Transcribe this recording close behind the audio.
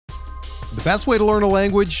The best way to learn a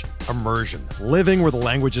language? Immersion. Living where the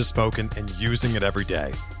language is spoken and using it every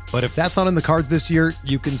day. But if that's not in the cards this year,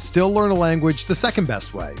 you can still learn a language the second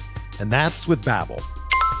best way, and that's with Babbel.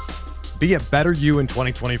 Be a better you in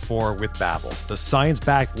 2024 with Babbel, the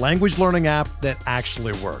science-backed language learning app that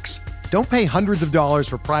actually works. Don't pay hundreds of dollars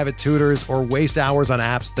for private tutors or waste hours on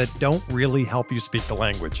apps that don't really help you speak the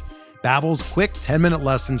language. Babbel's quick 10-minute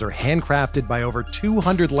lessons are handcrafted by over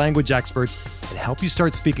 200 language experts and help you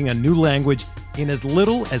start speaking a new language in as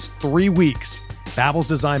little as 3 weeks. Babbel's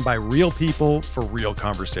designed by real people for real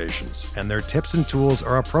conversations, and their tips and tools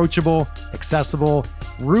are approachable, accessible,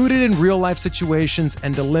 rooted in real-life situations,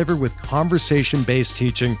 and delivered with conversation-based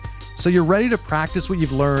teaching, so you're ready to practice what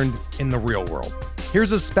you've learned in the real world.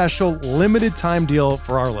 Here's a special limited-time deal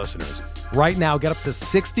for our listeners. Right now, get up to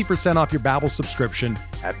 60% off your Babbel subscription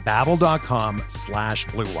at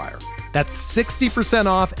babbel.com/Blue Wire. That's 60%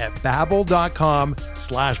 off at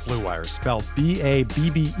babbel.com/Blue Wire, spelled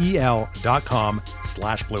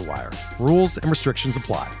BABBEL.com/Blue Wire. Rules and restrictions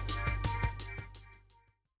apply.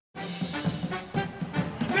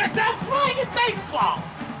 There's no crying in baseball!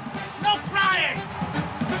 No crying!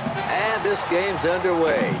 And this game's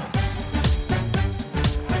underway.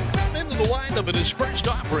 Into the windup in his first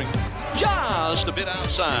offering. Just a bit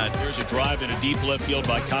outside. There's a drive in a deep left field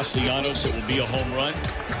by Castellanos. It will be a home run.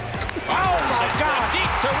 Oh, my God.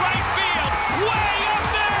 Deep to right field. Way up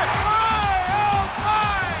there.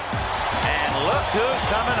 My! And look who's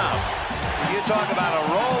coming up. You talk about a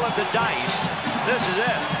roll of the dice. This is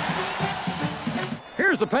it.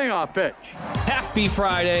 Here's the payoff pitch. Happy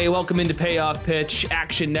Friday. Welcome into Payoff Pitch,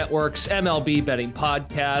 Action Network's MLB betting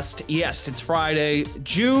podcast. Yes, it's Friday,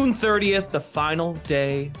 June 30th, the final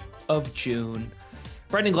day of June.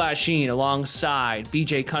 Brendan Glasheen alongside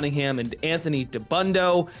BJ Cunningham and Anthony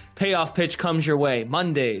DeBundo. Payoff Pitch comes your way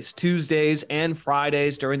Mondays, Tuesdays, and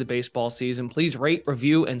Fridays during the baseball season. Please rate,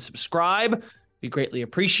 review, and subscribe. We greatly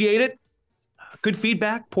appreciate it. Good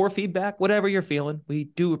feedback, poor feedback, whatever you're feeling. We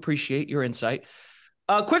do appreciate your insight.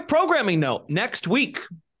 A quick programming note. Next week,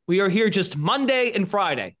 we are here just Monday and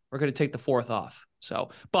Friday. We're going to take the 4th off.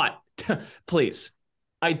 But please,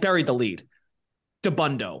 I buried the lead.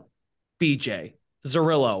 DeBundo, BJ,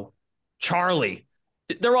 Zerillo, Charlie,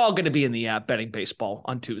 they're all going to be in the app betting baseball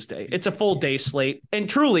on Tuesday. It's a full day slate. And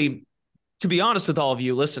truly, to be honest with all of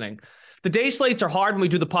you listening, the day slates are hard when we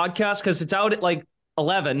do the podcast because it's out at like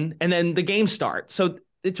 11 and then the games start. So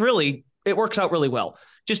it works out really well.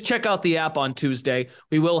 Just check out the app on Tuesday.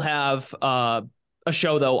 We will have a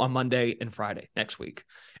show, though, on Monday and Friday next week.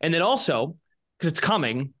 And then also, because it's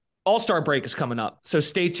coming, All-Star break is coming up. So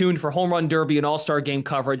stay tuned for Home Run Derby and All-Star game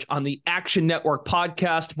coverage on the Action Network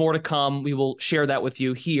podcast. More to come. We will share that with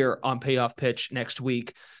you here on Payoff Pitch next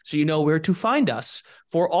week, so you know where to find us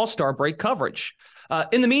for All-Star break coverage.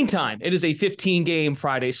 In the meantime, it is a 15-game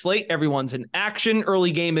Friday slate. Everyone's in action.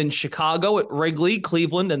 Early game in Chicago at Wrigley,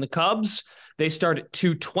 Cleveland, and the Cubs. They start at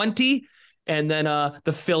 2:20. And then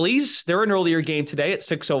the Phillies, they're an earlier game today at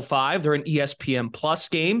 6:05. They're an ESPN Plus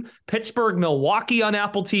game. Pittsburgh, Milwaukee on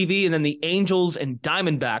Apple TV. And then the Angels and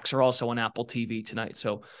Diamondbacks are also on Apple TV tonight.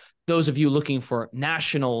 So those of you looking for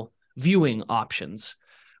national viewing options.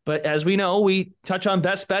 But as we know, we touch on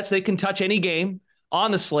best bets. They can touch any game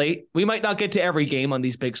on the slate. We might not get to every game on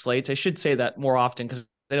these big slates. I should say that more often because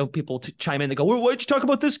I know people chime in and go, well, why'd you talk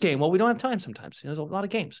about this game? Well, we don't have time sometimes. There's a lot of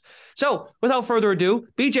games. So without further ado,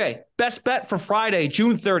 BJ, best bet for Friday,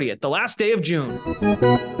 June 30th, the last day of June.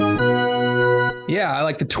 Yeah, I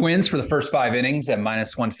like the Twins for the first 5 innings at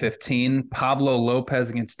 -115. Pablo Lopez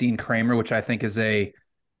against Dean Kramer, which I think is a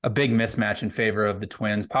big mismatch in favor of the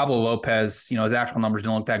Twins. Pablo Lopez, his actual numbers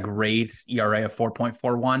don't look that great. ERA of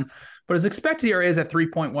 4.41. But his expected ERA is at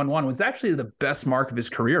 3.11, was actually the best mark of his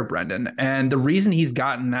career, Brendan. And the reason he's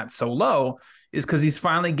gotten that so low is because he's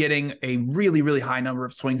finally getting a really, really high number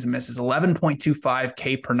of swings and misses, 11.25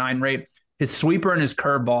 K per 9 rate. His sweeper and his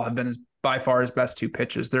curveball have been by far his best 2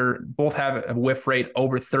 pitches. They're both have a whiff rate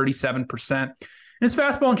over 37%. And his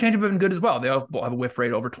fastball and changeup have been good as well. They both have a whiff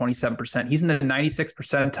rate over 27%. He's in the 96th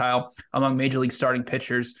percentile among major league starting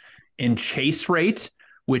pitchers in chase rate,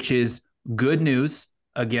 which is good news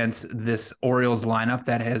against this Orioles lineup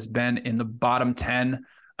that has been in the bottom 10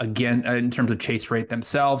 again in terms of chase rate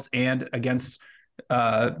themselves, and against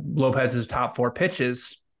Lopez's top 4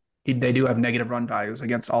 pitches. They do have negative run values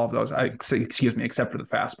against all of those, except for the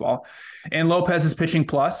fastball. And Lopez's pitching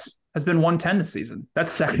plus has been 110 this season.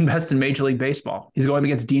 That's second best in Major League Baseball. He's going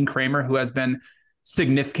against Dean Kramer, who has been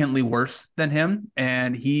significantly worse than him,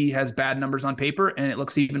 and he has bad numbers on paper, and it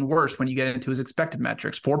looks even worse when you get into his expected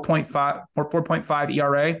metrics. 4.5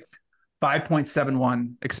 ERA,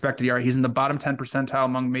 5.71 expected ERA. He's in the bottom 10 percentile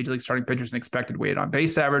among major league starting pitchers in expected weighted on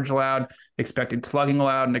base average allowed, expected slugging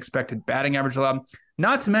allowed, and expected batting average allowed.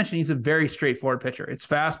 Not to mention, he's a very straightforward pitcher. It's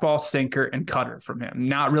fastball, sinker, and cutter from him.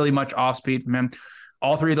 Not really much off speed from him.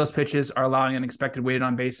 All three of those pitches are allowing an expected weighted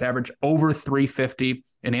on base average over 350.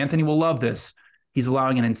 And Anthony will love this. He's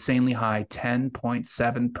allowing an insanely high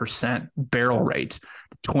 10.7% barrel rate.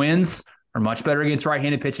 The Twins are much better against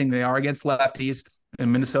right-handed pitching than they are against lefties.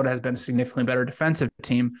 And Minnesota has been a significantly better defensive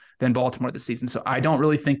team than Baltimore this season. So I don't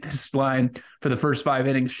really think this line for the first 5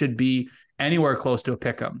 innings should be anywhere close to a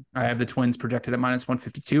pick 'em. I have the Twins projected at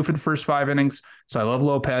 -152 for the first 5 innings. So I love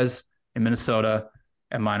Lopez in Minnesota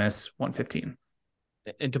at -115.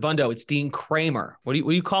 And Tabundo, it's Dean Kramer. What do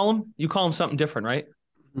you call him? You call him something different, right?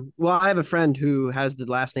 Well, I have a friend who has the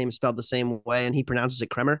last name spelled the same way, and he pronounces it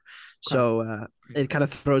Kremer. So it kind of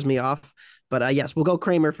throws me off. But yes, we'll go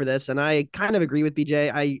Kramer for this. And I kind of agree with BJ.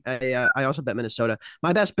 I also bet Minnesota.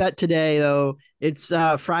 My best bet today, though, it's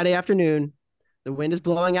Friday afternoon. The wind is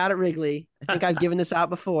blowing out at Wrigley. I think I've given this out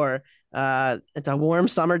before. It's a warm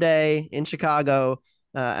summer day in Chicago,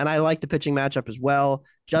 and I like the pitching matchup as well.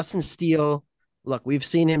 Justin Steele. Look, we've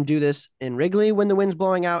seen him do this in Wrigley when the wind's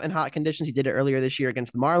blowing out in hot conditions. He did it earlier this year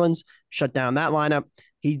against the Marlins, shut down that lineup.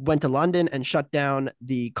 He went to London and shut down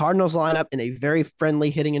the Cardinals lineup in a very friendly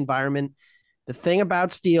hitting environment. The thing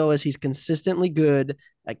about Steele is he's consistently good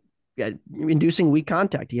at inducing weak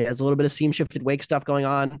contact. He has a little bit of seam shifted wake stuff going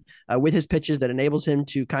on with his pitches that enables him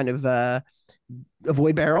to kind of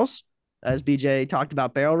avoid barrels, as BJ talked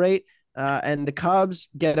about barrel rate. And the Cubs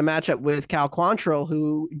get a matchup with Cal Quantrill,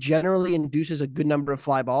 who generally induces a good number of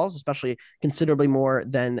fly balls, especially considerably more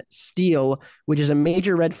than Steele, which is a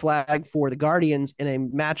major red flag for the Guardians in a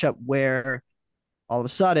matchup where all of a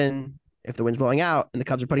sudden, if the wind's blowing out and the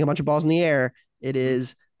Cubs are putting a bunch of balls in the air, it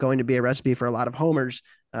is going to be a recipe for a lot of homers,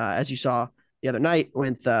 as you saw the other night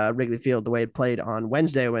with Wrigley Field, the way it played on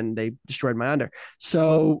Wednesday when they destroyed my under.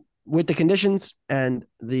 So with the conditions and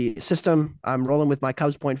the system, I'm rolling with my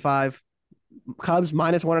Cubs 0.5. Cubs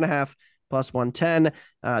 -1.5 +110.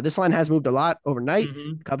 This line has moved a lot overnight.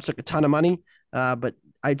 Cubs took a ton of money, but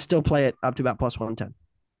I'd still play it up to about +110.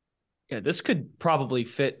 Yeah, this could probably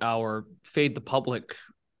fit our Fade the Public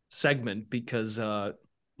segment because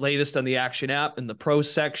latest on the Action app in the pro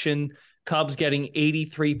section, Cubs getting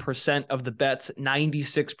 83% of the bets,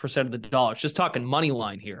 96% of the dollars. Just talking money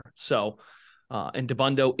line here. So, and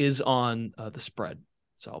Tabundo is on the spread.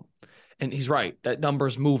 So, and he's right. That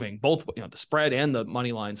number's moving, both, the spread and the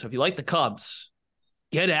money line. So if you like the Cubs,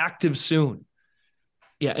 get active soon.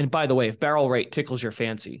 Yeah, and by the way, if barrel rate tickles your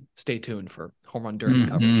fancy, stay tuned for Home Run Derby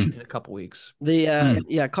coverage in a couple weeks.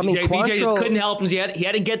 Coming BJ just couldn't help him. He had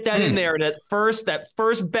to get that in there. And that first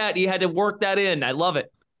bet, he had to work that in. I love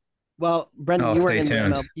it. Well, Brendan,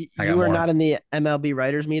 you were not in the MLB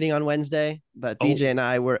writers meeting on Wednesday, but BJ and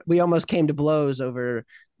I we almost came to blows over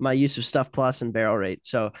my use of Stuff Plus and barrel rate.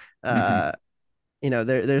 So,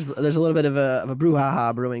 there's a little bit of a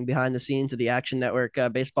brouhaha brewing behind the scenes of the Action Network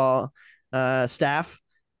baseball staff,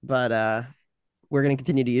 but we're going to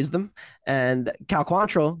continue to use them. And Cal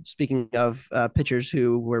Quantrill, speaking of pitchers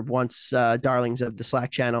who were once darlings of the Slack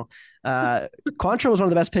channel, Quantrill was one of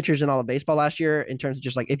the best pitchers in all of baseball last year in terms of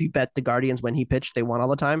just like if you bet the Guardians when he pitched, they won all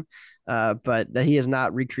the time. But he has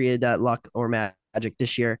not recreated that luck or magic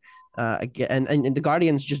this year. Again, and the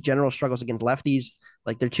Guardians just general struggles against lefties.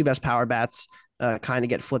 Like their two best power bats kind of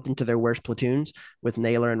get flipped into their worst platoons with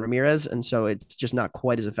Naylor and Ramirez. And so it's just not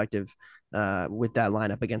quite as effective with that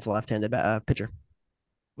lineup against a left-handed pitcher.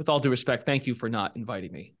 With all due respect, thank you for not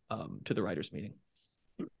inviting me to the writers meeting.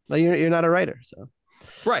 Well, you're not a writer, so.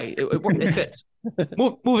 Right. It fits.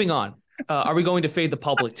 Moving on. Are we going to Fade the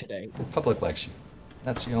Public today? Public lecture.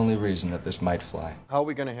 That's the only reason that this might fly. How are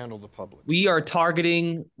we going to handle the public? We're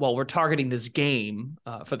targeting this game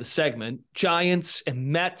for the segment. Giants and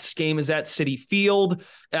Mets. Game is at Citi Field.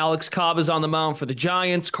 Alex Cobb is on the mound for the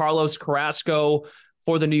Giants. Carlos Carrasco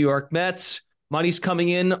for the New York Mets. Money's coming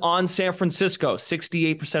in on San Francisco.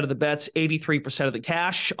 68% of the bets, 83% of the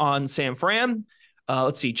cash on San Fran.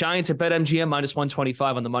 Let's see. Giants at BetMGM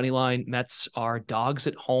 -125 on the money line. Mets are dogs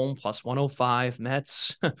at home +105.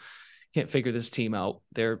 Mets. Can't figure this team out.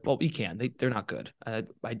 You can. They're not good.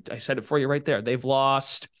 I said it for you right there. They've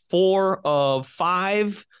lost 4 of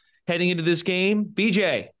 5 heading into this game.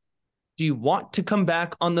 BJ, do you want to come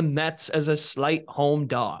back on the Mets as a slight home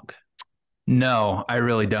dog? No, I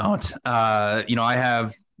really don't. I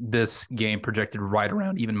have this game projected right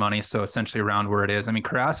around even money, so essentially around where it is. I mean,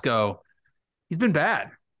 Carrasco, he's been bad.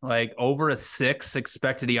 Like over a 6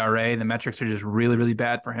 expected ERA. The metrics are just really, really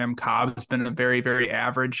bad for him. Cobb's been a very, very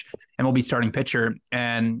average MLB starting pitcher.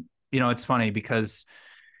 And it's funny because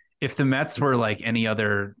if the Mets were like any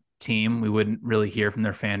other team, we wouldn't really hear from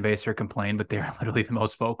their fan base or complain, but they're literally the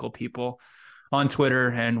most vocal people on Twitter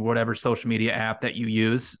and whatever social media app that you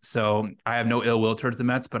use. So I have no ill will towards the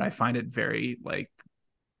Mets, but I find it very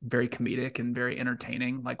comedic and very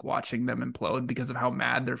entertaining, like watching them implode because of how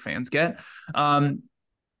mad their fans get. And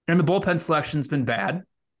the bullpen selection's been bad.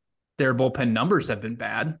 Their bullpen numbers have been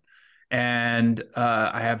bad. And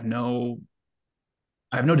I have no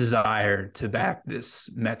desire to back this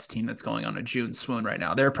Mets team that's going on a June swoon right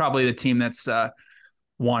now. They're probably the team that's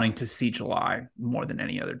wanting to see July more than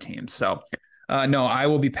any other team. So no, I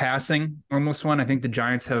will be passing on this one. I think the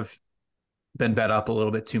Giants have been bet up a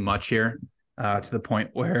little bit too much here. To the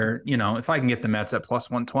point where, if I can get the Mets at plus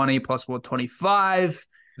 120, plus 125,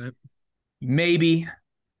 maybe,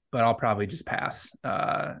 but I'll probably just pass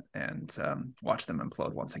and watch them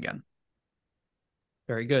implode once again.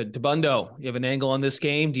 Very good. DeBundo, you have an angle on this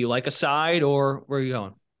game. Do you like a side or where are you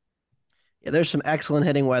going? Yeah, there's some excellent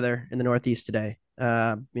hitting weather in the Northeast today.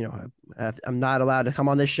 I'm not allowed to come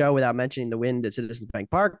on this show without mentioning the wind at Citizens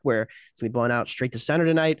Bank Park, where it's going to be blowing out straight to center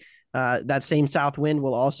tonight. That same south wind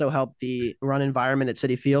will also help the run environment at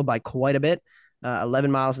Citi Field by quite a bit.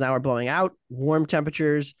 11 miles an hour blowing out, warm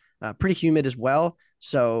temperatures, pretty humid as well.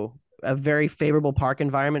 So a very favorable park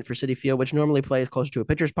environment for Citi Field, which normally plays close to a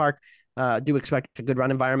pitcher's park. Do expect a good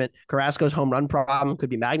run environment. Carrasco's home run problem could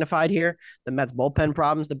be magnified here. The Mets bullpen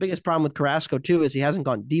problems. The biggest problem with Carrasco, too, is he hasn't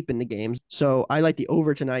gone deep into games. So I like the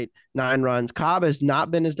over tonight, 9 runs. Cobb has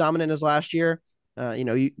not been as dominant as last year.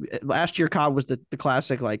 Last year, Cobb was the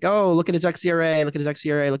classic, like, oh, look at his xERA, look at his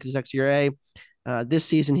xERA, look at his xERA. This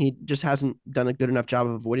season, he just hasn't done a good enough job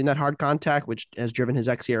of avoiding that hard contact, which has driven his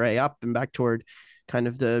xERA up and back toward kind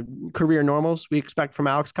of the career normals we expect from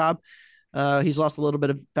Alex Cobb. He's lost a little bit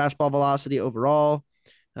of fastball velocity overall.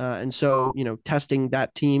 And so, testing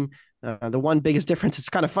that team, the one biggest difference, it's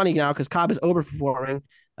kind of funny now because Cobb is overperforming.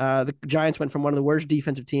 The Giants went from one of the worst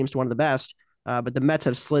defensive teams to one of the best, but the Mets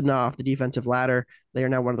have slidden off the defensive ladder. They are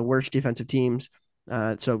now one of the worst defensive teams.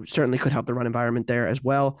 So certainly could help the run environment there as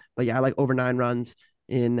well. But yeah, I like over 9 runs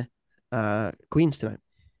in Queens tonight.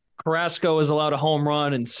 Carrasco has allowed a home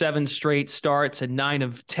run in 7 straight starts and 9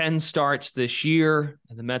 of 10 starts this year.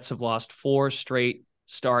 And the Mets have lost 4 straight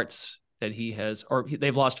starts that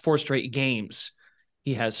they've lost 4 straight games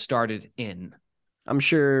he has started in. I'm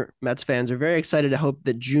sure Mets fans are very excited to hope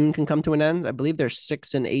that June can come to an end. I believe they're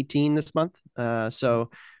 6-18 this month.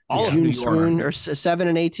 So all June swoon, or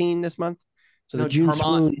 7-18 this month. So the June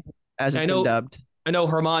swoon, as it's been dubbed. I know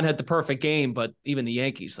Herman had the perfect game, but even the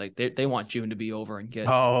Yankees, they want June to be over and get.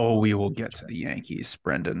 Oh, we will get to the Yankees,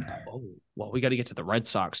 Brendan. Oh, well, we got to get to the Red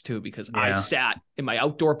Sox too, because I sat in my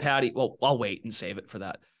outdoor patio. Well, I'll wait and save it for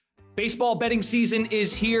that. Baseball betting season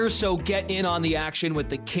is here, so get in on the action with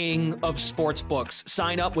the king of sportsbooks.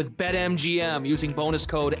 Sign up with BetMGM using bonus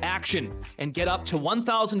code ACTION and get up to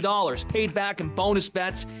 $1,000 paid back in bonus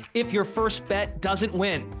bets if your first bet doesn't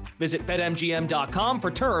win. Visit BetMGM.com for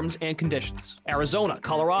terms and conditions. Arizona,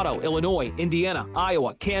 Colorado, Illinois, Indiana,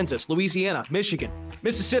 Iowa, Kansas, Louisiana, Michigan,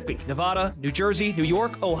 Mississippi, Nevada, New Jersey, New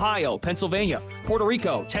York, Ohio, Pennsylvania, Puerto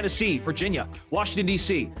Rico, Tennessee, Virginia, Washington,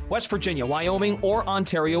 D.C., West Virginia, Wyoming, or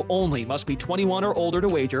Ontario only. Must be 21 or older to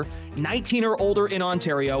wager, 19 or older in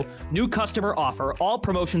Ontario. New customer offer. All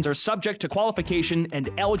promotions are subject to qualification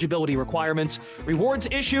and eligibility requirements. Rewards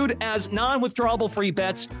issued as non-withdrawable free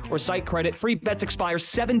bets or site credit. Free bets expire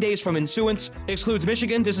 7 days from issuance. Excludes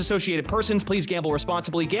Michigan. Disassociated persons. Please gamble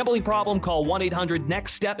responsibly. Gambling problem? Call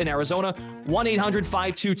 1-800-NEXT-STEP in Arizona,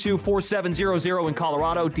 1-800-522-4700 in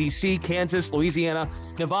Colorado, D.C., Kansas, Louisiana,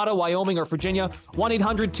 Nevada, Wyoming, or Virginia,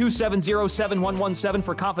 1-800-270-7117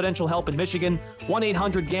 for confidential help in Michigan,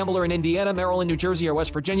 1-800-GAMBLER in Indiana, Maryland, New Jersey, or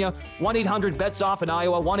West Virginia, 1-800-BETS-OFF in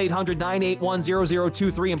Iowa,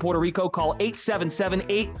 1-800-981-0023 in Puerto Rico. Call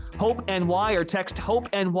 877-8-HOPE-NY or text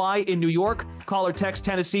HOPE-NY in New York. Call or text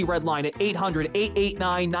Tennessee Red Line at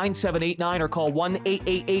 800-889-9789 or call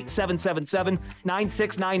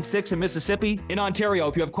 1-888-777-9696 in Mississippi. In Ontario,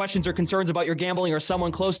 if you have questions or concerns about your gambling or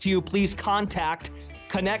someone close to you, please contact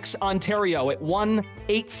Connects Ontario at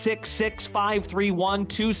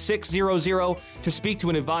 1-866-531-2600 to speak to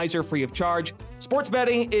an advisor free of charge. Sports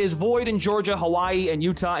betting is void in Georgia, Hawaii, and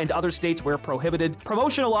Utah, and other states where prohibited.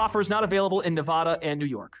 Promotional offers not available in Nevada and New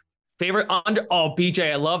York. Favorite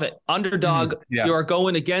BJ, I love it. Underdog, You are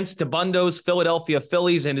going against DeBundo's Philadelphia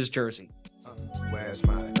Phillies and his jersey. Where's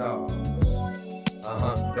my dog?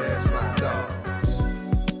 There's my dog.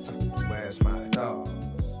 Where's my dog?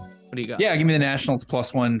 What do you got? Yeah, give me the Nationals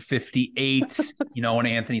plus 158. One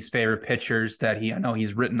of Anthony's favorite pitchers that I know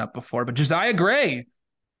he's written up before, but Josiah Gray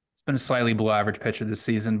He's been a slightly below average pitcher this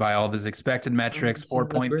season by all of his expected metrics,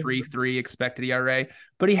 4.33 expected ERA,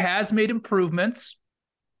 but he has made improvements.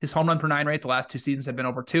 His home run per 9 rate the last 2 seasons have been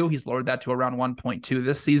over 2. He's lowered that to around 1.2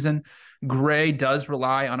 this season. Gray does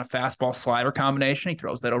rely on a fastball slider combination. He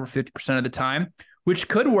throws that over 50% of the time, which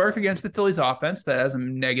could work against the Phillies offense that has a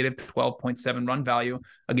negative 12.7 run value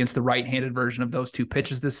against the right-handed version of those 2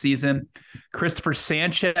 pitches this season. Christopher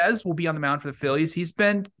Sanchez will be on the mound for the Phillies. He's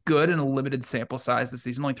been good in a limited sample size this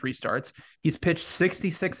season, only 3 starts. He's pitched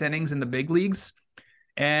 66 innings in the big leagues,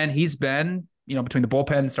 and he's been, between the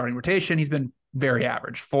bullpen and starting rotation, he's been very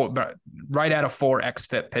average, right at a 4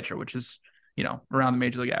 xFIP pitcher, which is, around the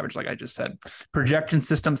major league average, like I just said. Projection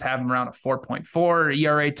systems have him around a 4.4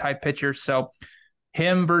 ERA type pitcher. So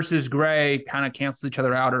him versus Gray kind of cancels each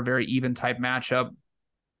other out, or a very even type matchup.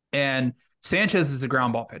 And Sanchez is a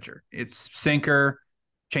ground ball pitcher. It's sinker,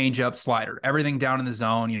 changeup, slider, everything down in the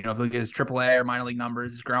zone. If you look at his AAA or minor league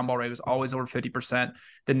numbers, his ground ball rate was always over 50%.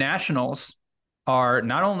 The Nationals are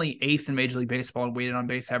not only 8th in Major League Baseball in weighted on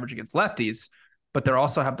base average against lefties, but they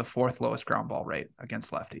also have the 4th lowest ground ball rate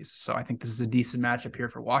against lefties. So I think this is a decent matchup here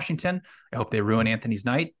for Washington. I hope they ruin Anthony's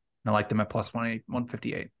night, and I like them at plus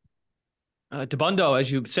 158. Dabundo,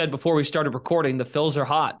 as you said before we started recording, the Phils are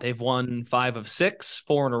hot. They've won 5 of 6,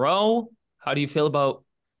 4 in a row. How do you feel about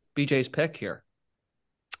BJ's pick here?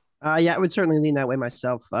 Yeah, I would certainly lean that way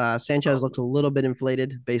myself. Sanchez looks a little bit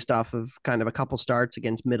inflated based off of kind of a couple starts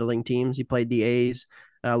against middling teams. He played the A's,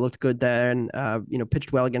 looked good there, and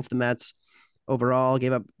pitched well against the Mets. Overall,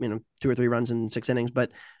 gave up 2 or 3 runs in 6 innings.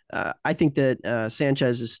 But I think that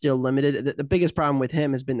Sanchez is still limited. The biggest problem with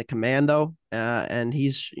him has been the command, though, and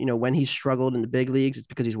he's when he's struggled in the big leagues, it's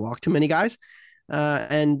because he's walked too many guys.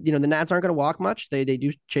 And the Nats aren't going to walk much. They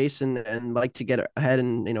do chase and like to get ahead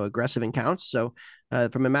and aggressive in counts. So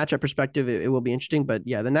from a matchup perspective, it will be interesting. But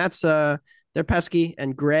yeah, the Nats they're pesky,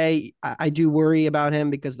 and Gray, I do worry about him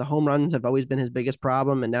because the home runs have always been his biggest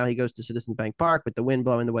problem. And now he goes to Citizens Bank Park with the wind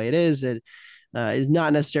blowing the way it is. It is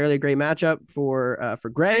not necessarily a great matchup for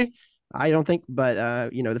Gray, I don't think. But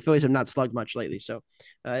the Phillies have not slugged much lately, so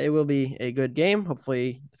it will be a good game.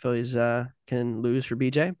 Hopefully, the Phillies can lose for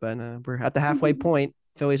BJ, but we're at the halfway point.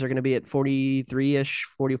 Phillies are going to be at 43-ish,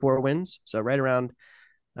 44 wins, so right around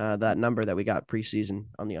that number that we got preseason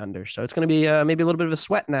on the under. So it's going to be maybe a little bit of a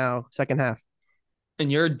sweat now, second half. And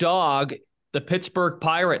your dog, the Pittsburgh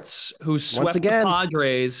Pirates, who swept the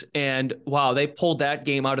Padres, and wow, they pulled that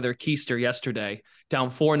game out of their keister yesterday, down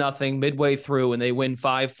 4-0 midway through, and they win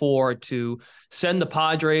 5-4 to send the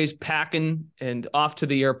Padres packing and off to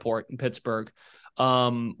the airport in Pittsburgh.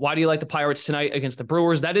 Why do you like the Pirates tonight against the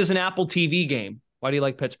Brewers? That is an Apple TV game. Why do you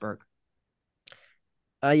like Pittsburgh?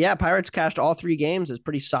 Pirates cashed all 3 games as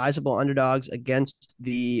pretty sizable underdogs against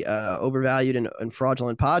the overvalued and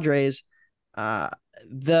fraudulent Padres.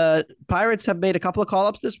 The Pirates have made a couple of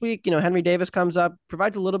call-ups this week. Henry Davis comes up,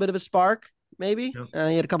 provides a little bit of a spark, maybe. Yep.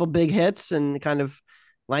 He had a couple big hits and kind of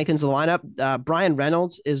lengthens the lineup. Brian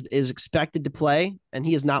Reynolds is expected to play, and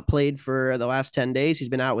he has not played for the last 10 days. He's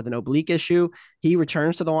been out with an oblique issue. He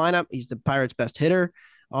returns to the lineup. He's the Pirates' best hitter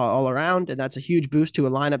all around, and that's a huge boost to a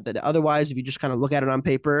lineup that otherwise, if you just kind of look at it on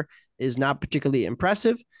paper, is not particularly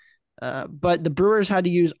impressive. But the Brewers had to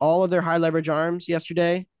use all of their high leverage arms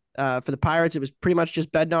yesterday. For the Pirates, it was pretty much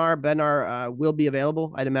just Bednar. Bednar will be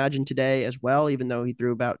available, I'd imagine, today as well, even though he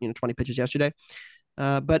threw about 20 pitches yesterday.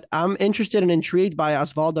 But I'm interested and intrigued by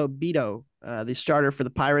Osvaldo Bido, the starter for the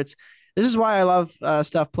Pirates. This is why I love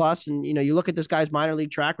Stuff Plus. And, you look at this guy's minor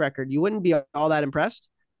league track record, you wouldn't be all that impressed.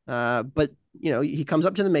 But he comes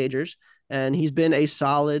up to the majors, and he's been a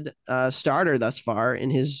solid starter thus far in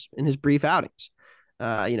his brief outings.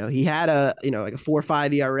 He had like a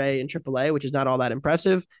 4.5 ERA in AAA, which is not all that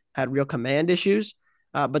impressive. Had real command issues,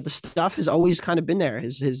 but the stuff has always kind of been there.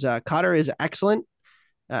 His cutter is excellent,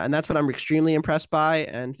 and that's what I'm extremely impressed by,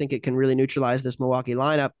 and think it can really neutralize this Milwaukee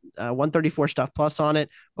lineup. 134 Stuff Plus on it,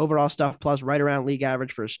 overall Stuff Plus right around league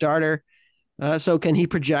average for a starter. So can he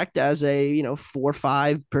project as a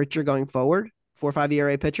 4.5 pitcher going forward? 4.5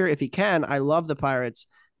 ERA pitcher. If he can, I love the Pirates.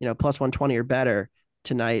 Plus 120 or better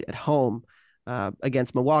tonight at home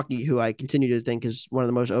against Milwaukee, who I continue to think is one of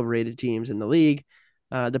the most overrated teams in the league.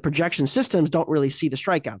 The projection systems don't really see the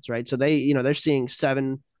strikeouts, right? So they're seeing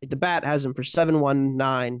 7. Like the bat has them for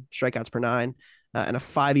 7.19 strikeouts per 9 and a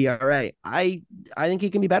 5 ERA. I think he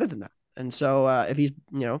can be better than that. And so if he's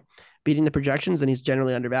beating the projections, then he's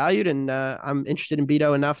generally undervalued. And I'm interested in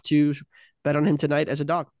Bido enough to bet on him tonight as a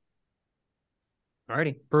dog.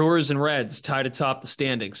 Alrighty, Brewers and Reds tied atop the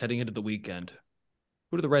standings heading into the weekend.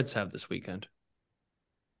 Who do the Reds have this weekend?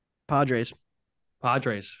 Padres.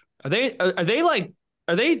 Are they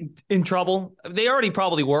Are they in trouble? They already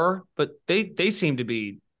probably were, but they seem to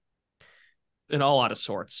be in all out of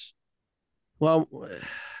sorts. Well,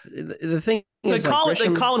 the thing is,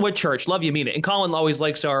 Colin Whitchurch, love you, mean it. And Colin always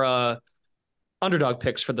likes our underdog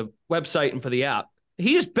picks for the website and for the app.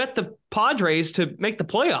 He just bet the Padres to make the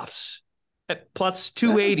playoffs at plus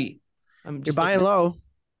 280. You're buying low,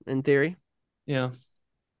 in theory. Yeah.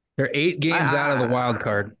 They're 8 games out of the wild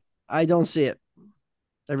card. I don't see it.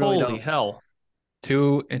 I really don't. Holy hell.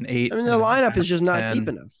 2 and 8. I mean, the lineup is just not deep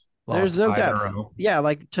enough. There's no depth. Yeah,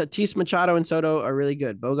 like Tatis, Machado, and Soto are really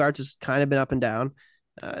good. Bogarts has kind of been up and down,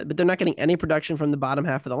 but they're not getting any production from the bottom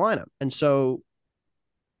half of the lineup. And so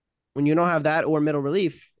when you don't have that or middle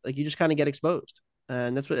relief, like you just kind of get exposed.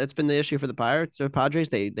 And that's been the issue for the Pirates or Padres.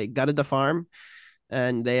 They gutted the farm,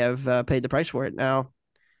 and they have paid the price for it. Now,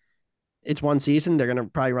 it's one season. They're going to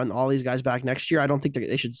probably run all these guys back next year. I don't think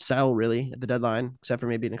they should sell really at the deadline, except for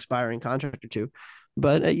maybe an expiring contract or two.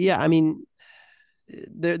 But yeah, I mean,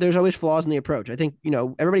 there's always flaws in the approach. I think,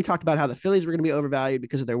 everybody talked about how the Phillies were going to be overvalued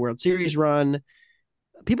because of their World Series run.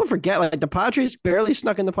 People forget, like, the Padres barely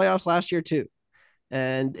snuck in the playoffs last year too.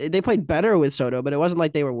 And they played better with Soto, but it wasn't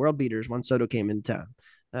like they were world beaters when Soto came into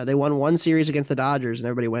town. They won one series against the Dodgers, and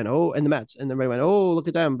everybody went, oh, and the Mets, and everybody went, oh, look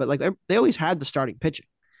at them. But like they always had the starting pitching.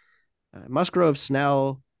 Musgrove,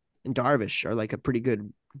 Snell, and Darvish are like a pretty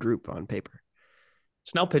good group on paper.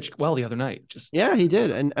 Snell pitched well the other night. Yeah, he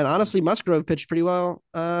did. And honestly, Musgrove pitched pretty well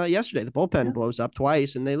yesterday. The bullpen blows up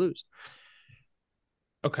twice and they lose.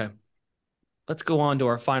 Okay. Let's go on to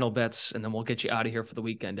our final bets, and then we'll get you out of here for the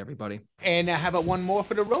weekend, everybody. And how about one more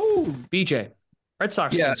for the road? BJ, Red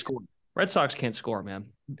Sox can't score. Red Sox can't score, man.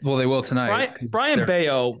 Well, they will tonight. Brian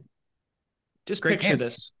Bayo, just picture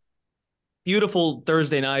this. Beautiful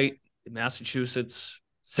Thursday night in Massachusetts.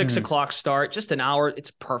 6 o'clock start, just an hour.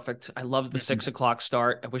 It's perfect. I love the 6 o'clock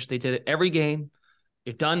start. I wish they did it every game.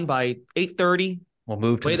 You're done by 8:30. We'll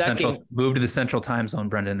move to the central time zone,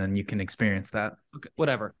 Brendan, and you can experience that. Okay,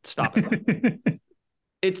 whatever. Stop it.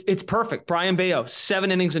 It's perfect. Brian Bayo,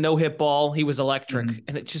 7 innings of no-hit ball. He was electric.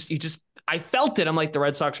 And I felt it. I'm like, the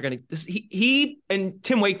Red Sox are going to, he and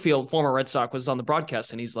Tim Wakefield, former Red Sox, was on the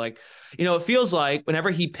broadcast, and he's like, it feels like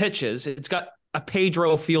whenever he pitches, it's got a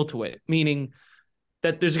Pedro feel to it, meaning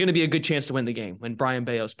that there's going to be a good chance to win the game when Brian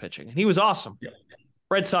Bayo's pitching. And he was awesome. Yeah.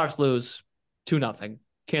 Red Sox lose 2-0.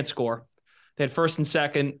 Can't score. They had first and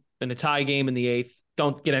second in a tie game in the 8th.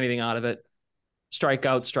 Don't get anything out of it.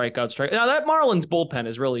 Strikeout. Now, that Marlins bullpen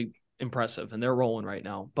is really impressive, and they're rolling right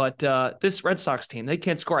now. But this Red Sox team, they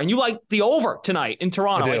can't score. And you like the over tonight in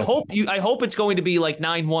Toronto. I hope it's going to be like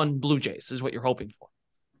 9-1 Blue Jays is what you're hoping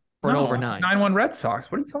for an over 9. 9-1 Red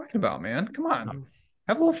Sox. What are you talking about, man? Come on. No.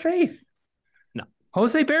 Have a little faith.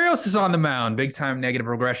 Jose Barrios is on the mound, big-time negative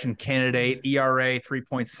regression candidate, ERA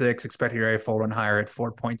 3.6, expected ERA full run higher at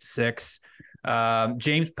 4.6.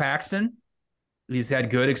 James Paxton, he's had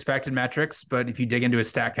good expected metrics, but if you dig into his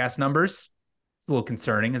StatCast numbers, it's a little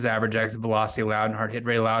concerning. His average exit velocity allowed and hard hit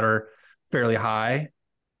rate allowed are fairly high,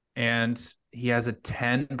 and he has a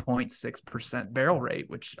 10.6% barrel rate,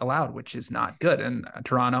 which is not good. And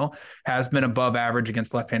Toronto has been above average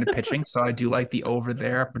against left-handed pitching. So I do like the over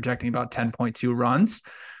there, projecting about 10.2 runs.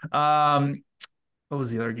 What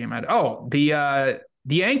was the other game I had? Oh, the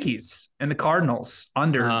Yankees and the Cardinals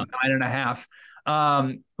under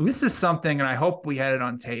 9.5. This is something, and I hope we had it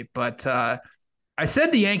on tape, but I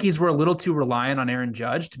said the Yankees were a little too reliant on Aaron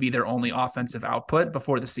Judge to be their only offensive output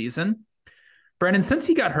before the season. Brendan, since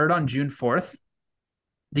he got hurt on June 4th,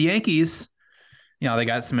 the Yankees, they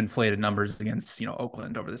got some inflated numbers against,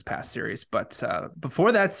 Oakland over this past series. But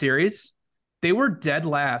before that series, they were dead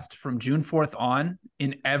last from June 4th on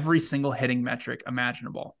in every single hitting metric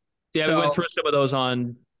imaginable. Yeah, we went through some of those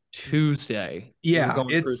on Tuesday. Yeah,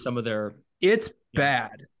 going through some of their. It's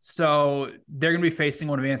bad. So they're going to be facing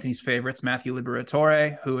one of Anthony's favorites, Matthew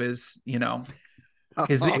Liberatore, who is,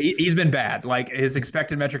 he's been bad. Like, his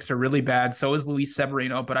expected metrics are really bad. So is Luis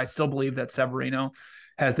Severino, but I still believe that Severino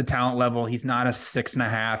has the talent level. He's not a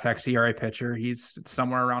 6.5 xERA pitcher. He's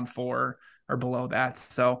somewhere around 4 or below that.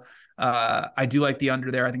 So I do like the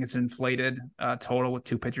under there. I think it's an inflated total with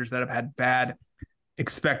 2 pitchers that have had bad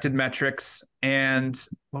expected metrics. And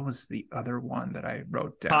what was the other one that I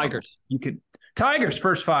wrote down? Tigers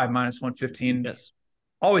first 5 -115. Yes.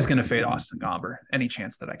 Always going to fade Austin Gomber any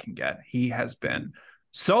chance that I can get. He has been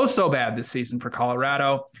so bad this season for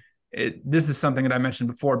Colorado. This is something that I mentioned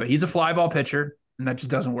before, but he's a fly ball pitcher, and that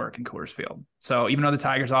just doesn't work in Coors Field. So even though the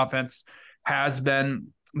Tigers offense has been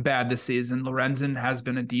bad this season, Lorenzen has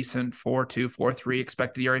been a decent 4.2, 4.3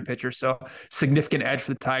 expected ERA pitcher. So significant edge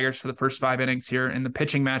for the Tigers for the first 5 innings here in the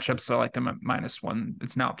pitching matchup. So I like them at -1.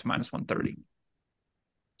 It's now up to -130.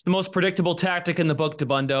 It's the most predictable tactic in the book,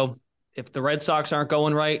 DeBundo. If the Red Sox aren't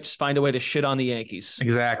going right, just find a way to shit on the Yankees.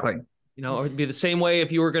 Exactly. You know, it would be the same way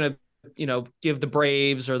if you were going to, you know, give the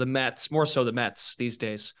Braves or the Mets, more so the Mets these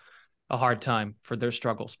days, a hard time for their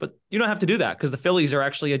struggles. But you don't have to do that because the Phillies are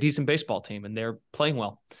actually a decent baseball team and they're playing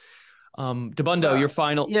well. DeBundo, your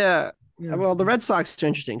final. Yeah. Well, the Red Sox are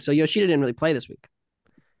interesting. So Yoshida didn't really play this week.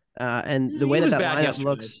 And the way that lineup yesterday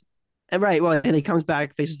looks. And right. Well, and he comes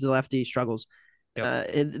back, faces the lefty, struggles.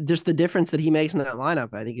 Yep. Just the difference that he makes in that lineup,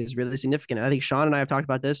 I think, is really significant. I think Sean and I have talked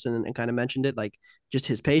about this and kind of mentioned it, like just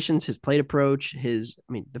his patience, his plate approach,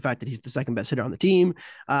 the fact that he's the second best hitter on the team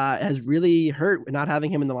has really hurt not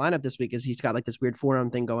having him in the lineup this week, as he's got like this weird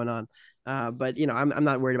forearm thing going on. But you know, I'm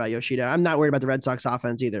not worried about Yoshida. I'm not worried about the Red Sox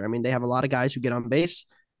offense either. I mean, they have a lot of guys who get on base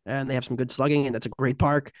and they have some good slugging, and that's a great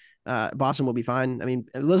park. Boston will be fine. I mean,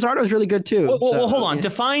 Luzardo's really good too. Well, hold on. Yeah.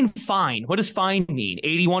 Define fine. What does fine mean?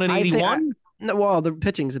 81 and 81? No, well, the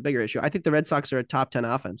pitching is a bigger issue. I think the Red Sox are a top 10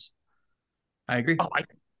 offense. I agree.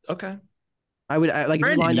 Okay.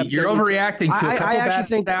 Brandon, you're overreacting to a couple I actually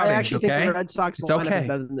think okay? the Red Sox it's okay.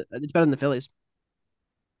 It's better than the Phillies.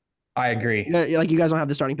 I agree. Like you guys don't have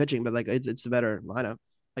the starting pitching, but like it's the better lineup.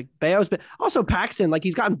 Like Bayo's been also Paxton. Like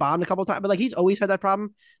he's gotten bombed a couple of times, but like he's always had that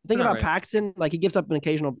problem. The thing about Paxton, like he gives up an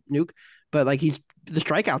occasional nuke, but like the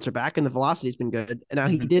strikeouts are back and the velocity's been good. And now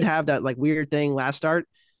he did have that like weird thing last start.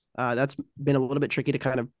 That's been a little bit tricky to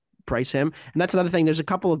kind of price him. And that's another thing. There's a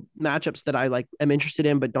couple of matchups that I like am interested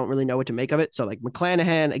in, but don't really know what to make of it. So like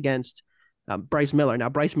McClanahan against Bryce Miller. Now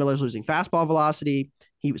Bryce Miller's losing fastball velocity.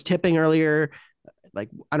 He was tipping earlier. Like,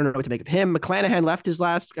 I don't know what to make of him. McClanahan left his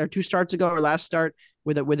last start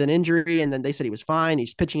with an injury. And then they said he was fine.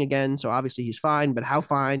 He's pitching again. So obviously he's fine, but how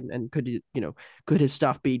fine? And could his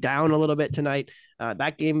stuff be down a little bit tonight?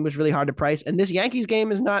 That game was really hard to price. And this Yankees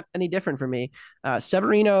game is not any different for me.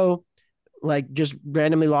 Severino, like just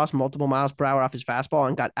randomly lost multiple miles per hour off his fastball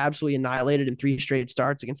and got absolutely annihilated in 3 straight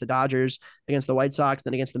starts against the Dodgers, against the White Sox,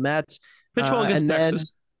 then against the Mets. Pitch well against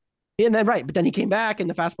Texas. And then, right. But then he came back and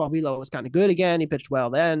the fastball velo was kind of good again. He pitched well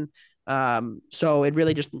then. So it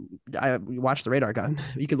really I watched the radar gun.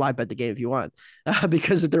 You could live bet the game if you want,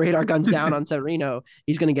 because if the radar gun's down on Severino,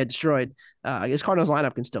 he's going to get destroyed. His Cardinals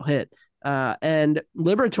lineup can still hit. And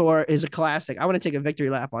Liberatore is a classic. I want to take a victory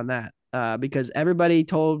lap on that, because everybody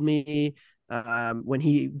told me when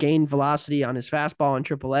he gained velocity on his fastball in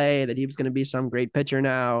AAA that he was going to be some great pitcher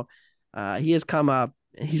now. He has come up.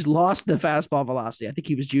 He's lost the fastball velocity. I think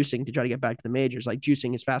he was juicing to try to get back to the majors, like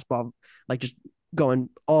juicing his fastball, like just going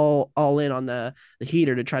all in on the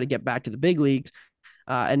heater to try to get back to the big leagues.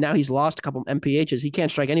 And now he's lost a couple MPHs. He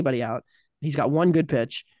can't strike anybody out. He's got one good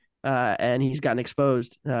pitch, and he's gotten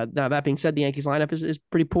exposed. Now, that being said, the Yankees lineup is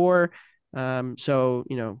pretty poor. So,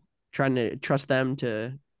 trying to trust them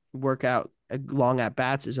to work out long at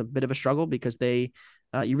bats is a bit of a struggle, because you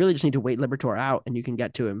really just need to wait Liberatore out and you can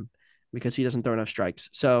get to him, because he doesn't throw enough strikes.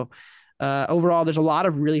 So overall, there's a lot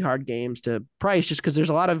of really hard games to price, just because there's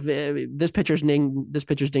a lot of this pitcher's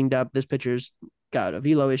dinged up, this pitcher's got a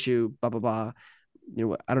velo issue, blah, blah, blah.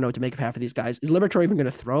 I don't know what to make of half of these guys. Is Liberatore even going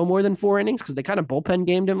to throw more than 4 innings? Because they kind of bullpen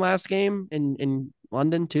gamed him last game in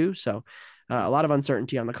London too. So a lot of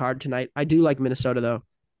uncertainty on the card tonight. I do like Minnesota though.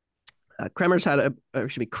 Kramer has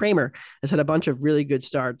had a bunch of really good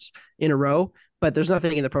starts in a row, but there's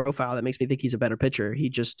nothing in the profile that makes me think he's a better pitcher. He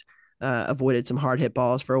just avoided some hard hit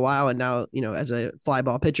balls for a while. And now, as a fly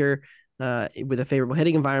ball pitcher with a favorable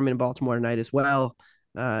hitting environment in Baltimore tonight as well,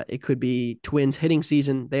 it could be Twins hitting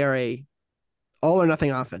season. They are a all or nothing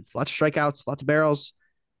offense, lots of strikeouts, lots of barrels,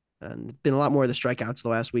 and been a lot more of the strikeouts the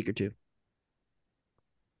last week or two.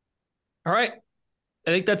 All right. I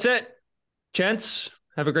think that's it. Gents,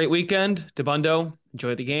 have a great weekend. DeBundo,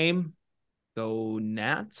 enjoy the game. Go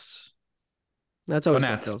Nats. That's always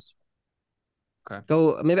good.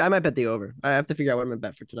 Okay. Maybe I might bet the over. I have to figure out what I'm gonna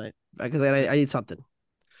bet for tonight, because I need something.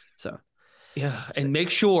 So yeah, and make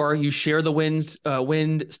sure you share the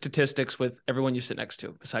wind statistics with everyone you sit next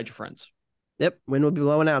to, besides your friends. Yep, wind will be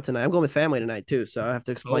blowing out tonight. I'm going with family tonight too, so I have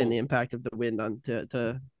to explain the impact of the wind on to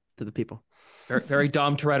the people. Very, very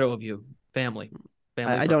Dom Toretto of you, family.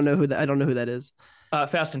 I don't know who that is.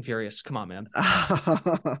 Fast and Furious. Come on, man.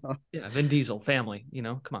 Yeah, Vin Diesel, family.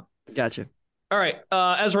 Come on. Gotcha. All right.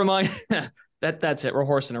 As a reminder, that's it. We're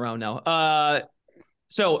horsing around now.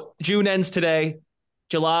 So June ends today.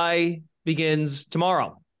 July begins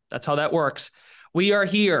tomorrow. That's how that works. We are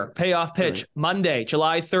here. Payoff Pitch, Monday,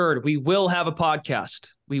 July 3rd. We will have a podcast.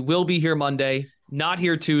 We will be here Monday, not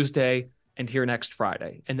here Tuesday, and here next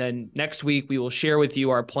Friday. And then next week, we will share with you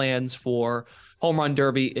our plans for Home Run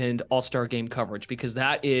Derby and All-Star Game coverage, because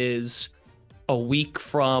that is a week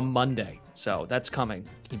from Monday. So that's coming.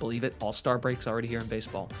 Can you believe it? All-Star break's already here in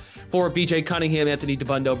baseball. For BJ Cunningham, Anthony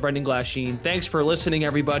DeBundo, Brendan Glasheen, thanks for listening,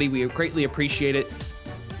 everybody. We greatly appreciate it.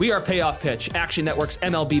 We are Payoff Pitch, Action Network's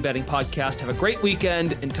MLB betting podcast. Have a great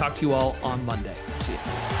weekend and talk to you all on Monday. See you.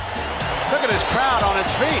 Look at his crowd on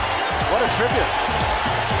its feet. What a tribute.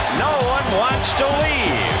 No one wants to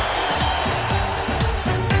leave.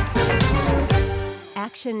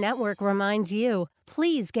 Action Network reminds you,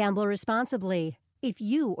 please gamble responsibly. If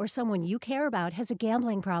you or someone you care about has a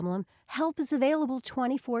gambling problem, help is available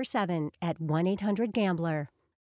 24/7 at 1-800-GAMBLER.